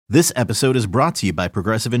This episode is brought to you by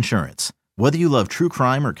Progressive Insurance. Whether you love true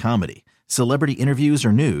crime or comedy, celebrity interviews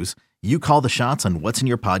or news, you call the shots on what's in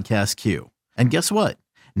your podcast queue. And guess what?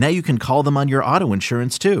 Now you can call them on your auto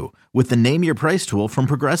insurance too with the Name Your Price tool from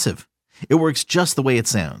Progressive. It works just the way it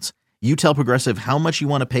sounds. You tell Progressive how much you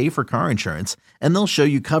want to pay for car insurance, and they'll show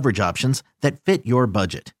you coverage options that fit your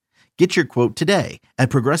budget. Get your quote today at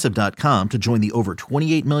Progressive.com to join the over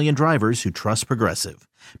 28 million drivers who trust Progressive.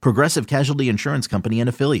 Progressive Casualty Insurance Company and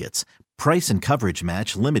Affiliates. Price and coverage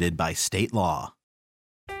match limited by state law.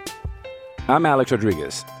 I'm Alex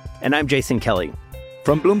Rodriguez. And I'm Jason Kelly.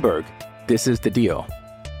 From Bloomberg, this is The Deal.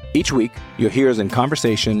 Each week, you'll hear us in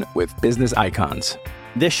conversation with business icons.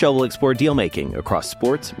 This show will explore deal-making across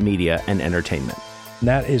sports, media, and entertainment.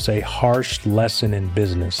 That is a harsh lesson in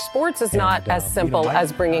business. Sports is not as simple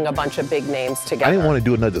as bringing a bunch of big names together. I didn't want to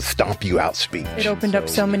do another stomp you out speech. It opened up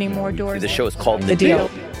so many more doors. The show is called The Deal.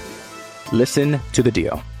 Listen to The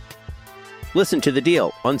Deal. Listen to The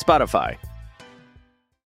Deal on Spotify.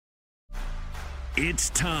 It's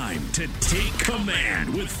time to take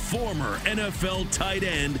command with former NFL tight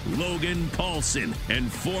end Logan Paulsen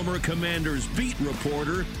and former Commanders beat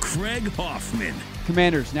reporter Craig Hoffman.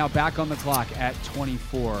 Commanders now back on the clock at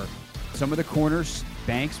 24. Some of the corners,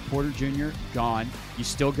 Banks, Porter Jr., gone. You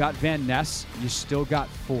still got Van Ness. You still got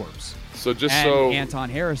Forbes. Anton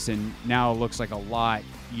Harrison now looks like a lot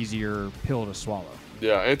easier pill to swallow.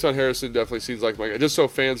 Yeah, Anton Harrison definitely seems like just so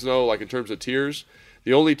fans know, like in terms of tiers,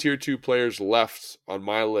 the only tier 2 players left on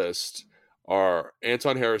my list are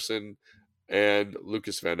Anton Harrison and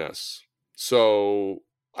Lucas Van Ness. So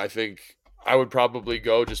I think I would probably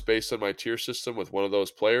go just based on my tier system with one of those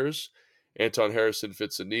players. Anton Harrison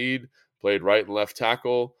fits a need, played right and left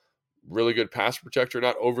tackle, really good pass protector,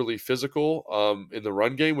 not overly physical in the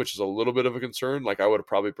run game, which is a little bit of a concern. Like I would have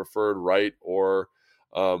probably preferred right or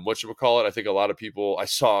whatchamacallit. I think a lot of people, I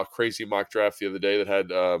saw a crazy mock draft the other day that had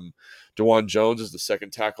DeJuan Jones as the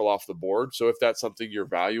second tackle off the board. So if that's something you're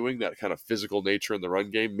valuing, that kind of physical nature in the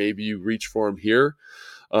run game, maybe you reach for him here.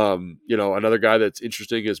 Another guy that's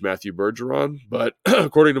interesting is Matthew Bergeron, but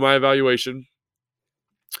according to my evaluation,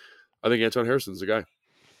 I think Anton Harrison's the guy.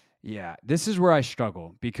 Yeah, this is where I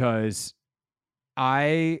struggle because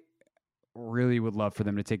I really would love for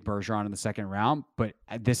them to take Bergeron in the second round, but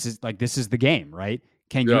this is the game, right?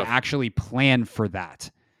 Can you actually plan for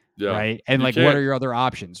that? Yeah. Right. And what are your other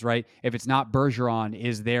options, right? If it's not Bergeron,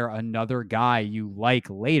 is there another guy you like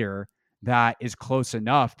later that is close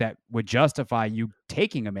enough that would justify you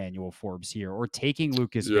taking Emmanuel Forbes here or taking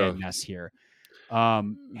Lucas Van Ness here?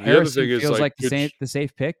 Harrison feels like the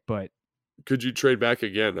safe pick, but could you trade back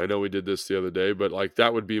again? I know we did this the other day, but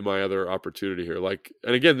that would be my other opportunity here.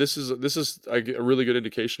 And again, this is a really good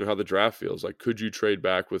indication of how the draft feels. Could you trade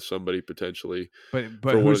back with somebody potentially?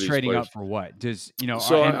 But who's trading up for what? Is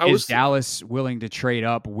Dallas willing to trade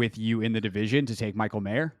up with you in the division to take Michael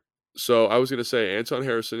Mayer? So I was going to say Anton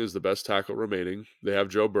Harrison is the best tackle remaining. They have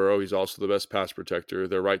Joe Burrow. He's also the best pass protector.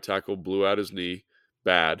 Their right tackle blew out his knee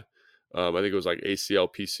bad. I think it was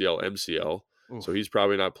ACL, PCL, MCL. So he's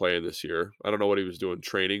probably not playing this year. I don't know what he was doing,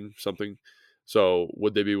 training, something. So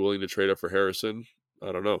would they be willing to trade up for Harrison?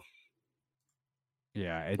 I don't know.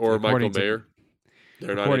 Yeah. Or Michael Mayer?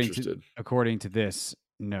 They're not interested. According to this,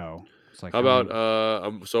 no. It's how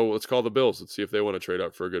about, so let's call the Bills. Let's see if they want to trade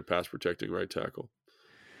up for a good pass protecting right tackle.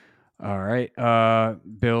 All right.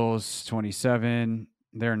 Bills 27.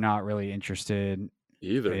 They're not really interested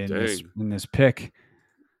either in this pick.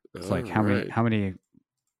 It's how many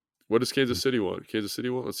What does Kansas City want?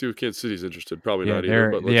 Let's see if Kansas City's interested. Probably not either.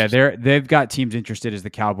 But they've got teams interested as the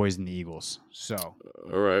Cowboys and the Eagles. So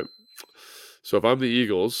all right. So if I'm the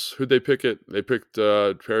Eagles, who'd they pick it? They picked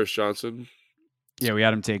Paris Johnson. Yeah, we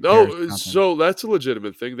had him take. So that's a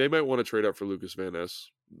legitimate thing. They might want to trade up for Lucas Van Ness.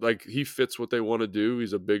 He fits what they want to do.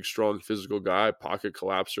 He's a big, strong, physical guy, pocket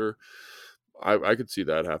collapser. I could see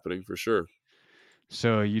that happening for sure.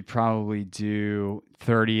 So you'd probably do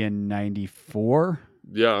 30 and 94.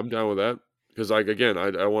 Yeah, I'm down with that because, again,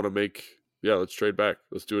 I want to make. Yeah, let's trade back.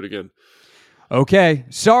 Let's do it again. Okay,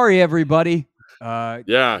 sorry everybody. You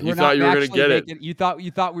thought you were going to get it. You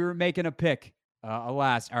thought we were making a pick.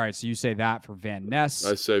 Alas, all right. So you say that for Van Ness.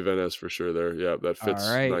 I say Van Ness for sure. There, yeah, that fits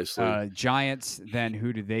nicely. Giants. Then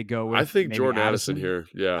who do they go with? I think Jordan Addison here.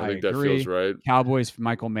 Yeah, I think that feels right. Cowboys.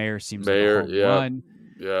 Michael Mayer seems like a home run.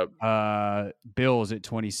 Yeah. Bills at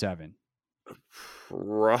 27.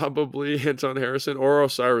 Probably Anton Harrison or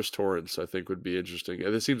Osiris Torrance, I think would be interesting.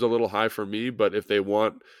 It seems a little high for me, but if they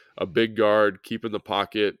want a big guard, keep in the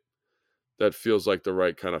pocket, that feels like the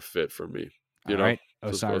right kind of fit for me. All right.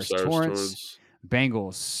 Osiris Torrance.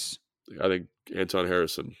 Bengals. I think Anton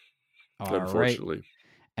Harrison, unfortunately. Right.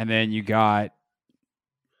 And then you got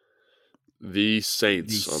the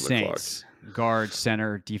Saints on the clock. Guard,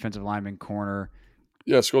 center, defensive lineman, corner.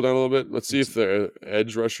 Yeah, scroll down a little bit. Let's see if the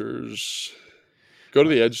edge rushers go to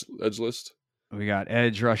the edge list. We got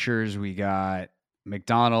edge rushers. We got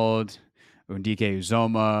McDonald, Undike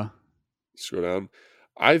Uzoma. Scroll down.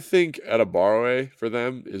 I think Adebawore for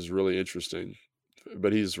them is really interesting,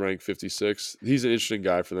 but he's ranked 56. He's an interesting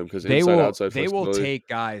guy for them because outside they will take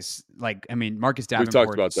guys like, I mean, Marcus Davenport, we've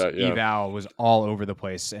talked about that, yeah. Eval was all over the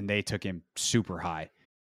place, and they took him super high.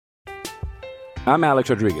 I'm Alex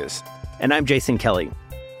Rodriguez. And I'm Jason Kelly.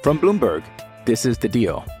 From Bloomberg, this is The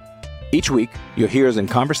Deal. Each week, you'll hear us in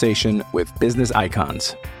conversation with business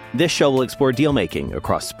icons. This show will explore deal-making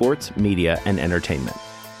across sports, media, and entertainment.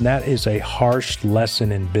 That is a harsh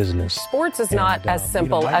lesson in business. Sports is not as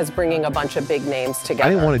simple as bringing a bunch of big names together. I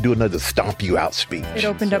didn't want to do another stomp you out speech. It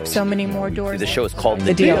opened up so many more doors. The show is called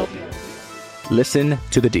The Deal. Listen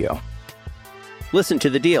to The Deal. Listen to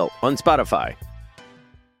The Deal on Spotify.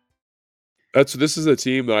 This is a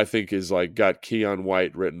team that I think is like got Keon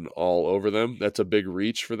White written all over them. That's a big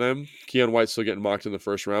reach for them. Keon White's still getting mocked in the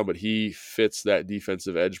first round, but he fits that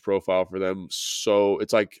defensive edge profile for them. So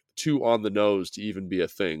it's like too on the nose to even be a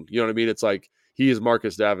thing. You know what I mean? It's like he is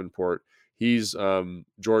Marcus Davenport. He's Cameron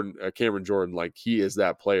Jordan. Like he is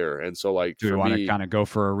that player. And so like, do we want to kind of go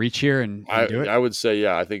for a reach here and do it? I would say,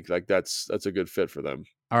 yeah, I think like that's a good fit for them.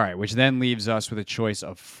 All right, which then leaves us with a choice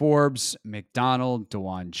of Forbes, McDonald,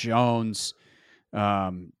 DeJuan Jones,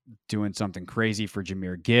 doing something crazy for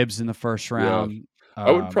Jahmyr Gibbs in the first round. Yeah.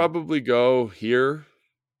 I would probably go here.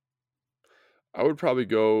 I would probably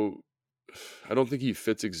go. I don't think he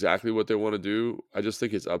fits exactly what they want to do. I just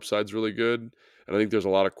think his upside's really good. And I think there's a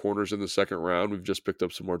lot of corners in the second round. We've just picked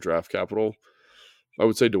up some more draft capital. I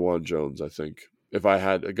would say DeJuan Jones, I think. If I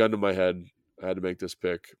had a gun to my head, I had to make this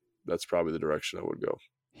pick, that's probably the direction I would go.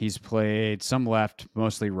 He's played some left,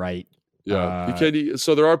 mostly right. Yeah, he can.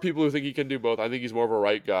 So there are people who think he can do both. I think he's more of a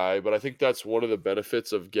right guy, but I think that's one of the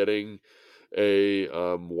benefits of getting a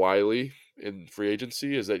Wiley in free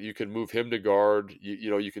agency is that you can move him to guard.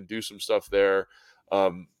 You can do some stuff there.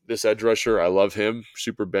 This edge rusher, I love him.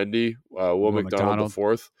 Super bendy. Will McDonald the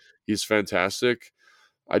fourth. He's fantastic.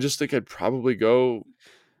 I just think I'd probably go.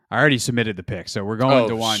 I already submitted the pick, so we're going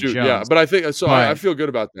DeJuan Jones. Yeah, but I think so. I feel good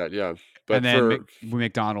about that. Yeah, but and then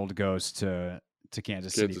McDonald goes to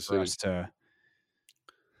Kansas City for us to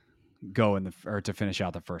go to finish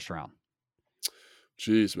out the first round.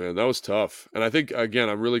 Jeez, man, that was tough. And I think, again,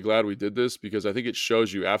 I'm really glad we did this because I think it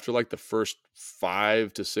shows you after like the first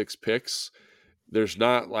 5 to 6 picks, there's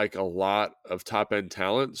not like a lot of top end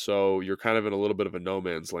talent. So you're kind of in a little bit of a no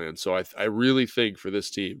man's land. So I really think for this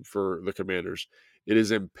team, for the Commanders, it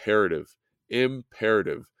is imperative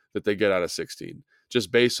that they get out of 16,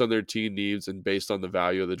 just based on their team needs and based on the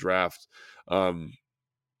value of the draft.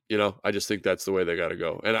 I just think that's the way they got to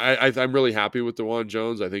go. And I'm really happy with DeJuan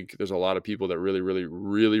Jones. I think there's a lot of people that really, really,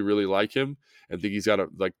 really, really like him and think he's got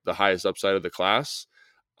the highest upside of the class.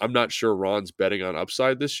 I'm not sure Ron's betting on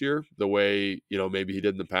upside this year the way, maybe he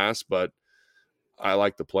did in the past, but I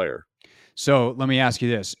like the player. So let me ask you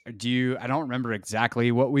this. I don't remember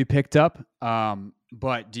exactly what we picked up,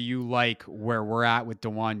 but do you like where we're at with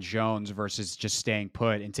DeJuan Jones versus just staying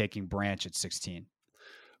put and taking Branch at 16?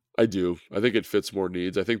 I do. I think it fits more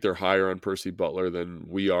needs. I think they're higher on Percy Butler than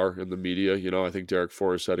we are in the media. I think Derek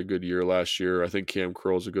Forrest had a good year last year. I think Cam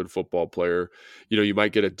Curl's a good football player. You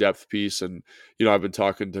might get a depth piece. And, I've been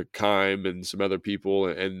talking to Keim and some other people.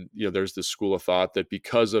 And there's this school of thought that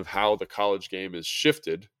because of how the college game is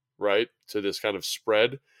shifted, right, to this kind of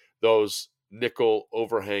spread, those nickel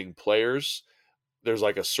overhang players, there's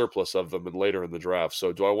like a surplus of them and later in the draft.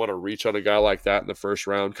 So do I want to reach on a guy like that in the first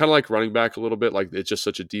round? Kind of like running back a little bit, like it's just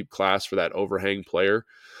such a deep class for that overhang player.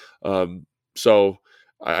 So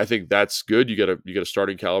I think that's good. You get a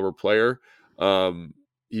starting caliber player.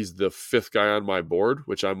 He's the 5th guy on my board,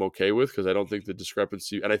 which I'm okay with because I don't think the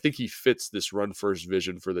discrepancy, and I think he fits this run first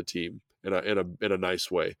vision for the team in a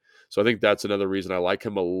nice way. So I think that's another reason I like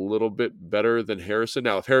him a little bit better than Harrison.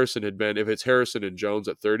 Now, if it's Harrison and Jones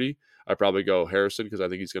at 30, I probably go Harrison because I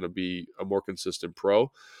think he's going to be a more consistent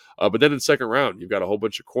pro. But then in the second round, you've got a whole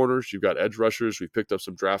bunch of corners, you've got edge rushers, we've picked up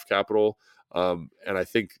some draft capital, and I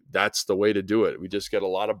think that's the way to do it. We just get a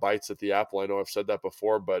lot of bites at the apple. I know I've said that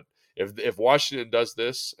before, but if Washington does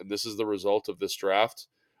this, and this is the result of this draft,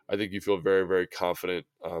 I think you feel very, very confident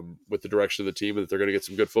with the direction of the team and that they're going to get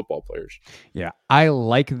some good football players. Yeah, I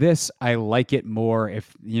like this. I like it more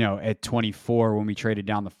if, at 24, when we traded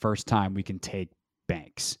down the first time, we can take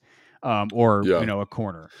Banks. or a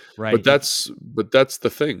corner, right? But that's the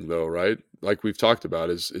thing, though, right? Like we've talked about,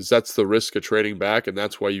 is that's the risk of trading back, and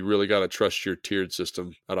that's why you really got to trust your tiered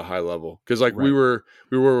system at a high level. Because like we were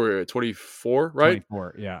at 24, right?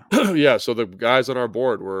 24, yeah, yeah. So the guys on our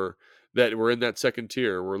board were in that second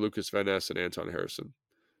tier were Lucas Van Ness and Anton Harrison.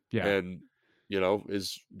 Yeah, and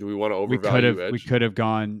do we want to overvalue Edge? We could have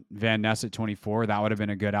gone Van Ness at 24. That would have been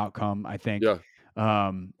a good outcome, I think. Yeah.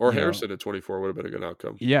 Or Harrison at 24 would have been a good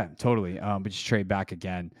outcome. Yeah, totally. But just trade back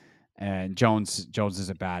again. And Jones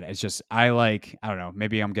isn't bad. It's just I don't know.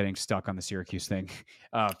 Maybe I'm getting stuck on the Syracuse thing.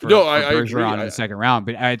 I agree. In the second round,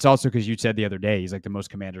 but it's also because you said the other day he's like the most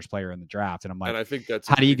Commanders player in the draft, and I'm like, and I think that's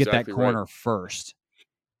how do you get that corner first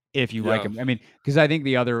if you like him? I mean, because I think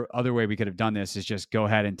the other way we could have done this is just go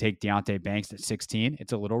ahead and take Deonte Banks at 16.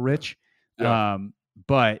 It's a little rich,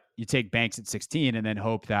 but you take Banks at 16 and then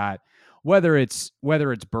hope that whether it's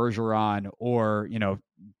Bergeron or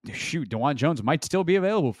DeJuan Jones might still be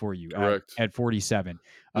available for you at 47.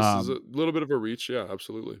 This is a little bit of a reach. Yeah,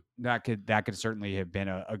 absolutely. That could certainly have been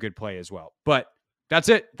a good play as well. But that's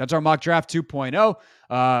it. That's our mock draft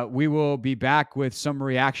 2.0. We will be back with some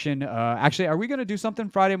reaction. Actually, are we going to do something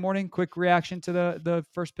Friday morning? Quick reaction to the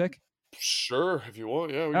first pick? Sure, if you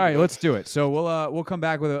want. Yeah. All right, let's do it. So we'll come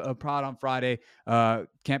back with a pod on Friday.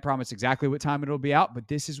 Can't promise exactly what time it'll be out, but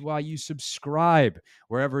this is why you subscribe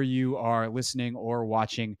wherever you are listening or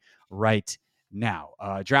watching right now.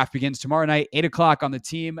 Draft begins tomorrow night, 8:00 on the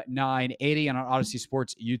Team 980 on our Odyssey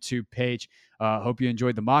Sports YouTube page. Hope you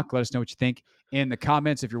enjoyed the mock. Let us know what you think in the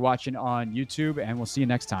comments if you're watching on YouTube, and we'll see you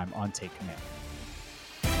next time on Take Command.